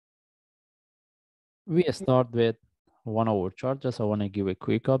We start with 1 hour chart. Just I want to give a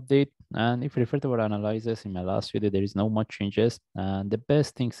quick update. And if you refer to our analysis in my last video, there is no much changes. And the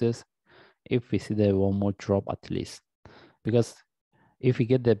best things is if we see the one more drop at least, because if we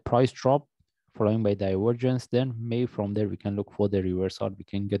get the price drop following by divergence, then maybe from there we can look for the reversal. We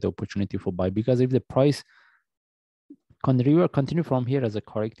can get the opportunity for buy, because if the price continue from here as a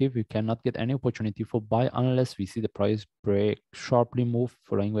corrective, we cannot get any opportunity for buy unless we see the price break sharply move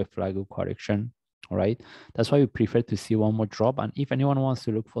following by flag of correction. All right, that's why we prefer to see one more drop. And if anyone wants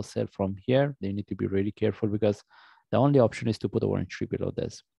to look for sell from here, they need to be really careful, because the only option is to put our entry below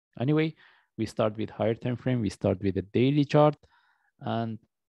this. Anyway, we start with higher time frame. We start with a daily chart, and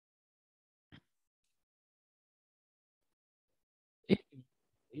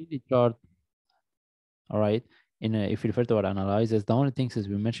daily chart, all right. If you refer to our analysis, the only things is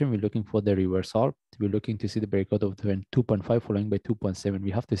we mentioned we're looking for the reversal. We're looking to see the breakout of 2.5 following by 2.7.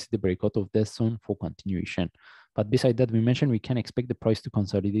 We have to see the breakout of this soon for continuation. But beside that, we mentioned we can expect the price to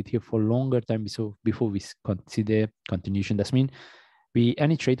consolidate here for longer time before we consider continuation. That means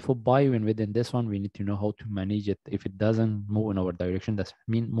any trade for buy when within this one, we need to know how to manage it. If it doesn't move in our direction, that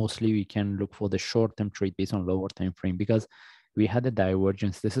means mostly we can look for the short-term trade based on lower time frame, because we had a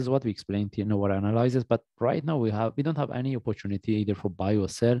divergence. This is what we explained in our analysis, but right now we don't have any opportunity either for buy or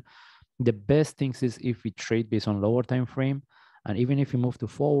sell. The best things is if we trade based on lower time frame, and even if we move to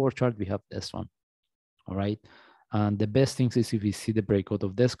forward chart, we have this one. All right. And the best things is if we see the breakout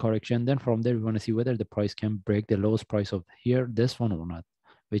of this correction, then from there we want to see whether the price can break the lowest price of here, this one or not,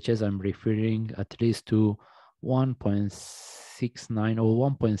 which is I'm referring at least to 1.69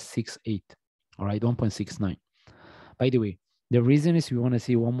 or 1.68. All right, 1.69. By the way, the reason is we want to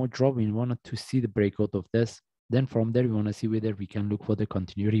see one more drop. We want to see the breakout of this. Then from there, we want to see whether we can look for the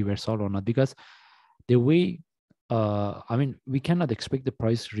continued reversal or not, because the way, I mean, we cannot expect the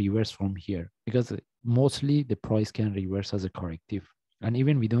price reverse from here, because mostly the price can reverse as a corrective. And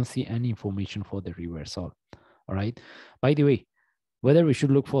even we don't see any information for the reversal. All right. By the way, whether we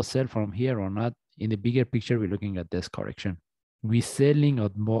should look for sell from here or not, in the bigger picture, we're looking at this correction. We're selling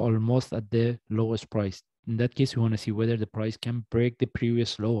at almost at the lowest price. In that case, we want to see whether the price can break the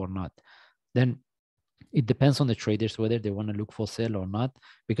previous low or not. Then it depends on the traders whether they want to look for sell or not,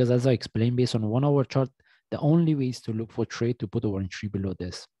 because as I explained, based on 1 hour chart, the only way is to look for trade to put our entry below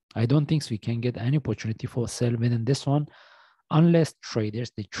this. I don't think we can get any opportunity for sell within this one unless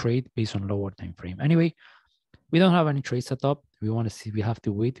traders, they trade based on lower time frame. Anyway, we don't have any trade set up. We want to see, we have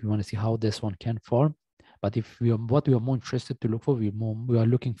to wait. We want to see how this one can form. But if we are, what we are more interested to look for, we are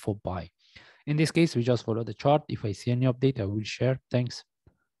looking for buy. In this case, we just follow the chart. If I see any update, I will share. Thanks.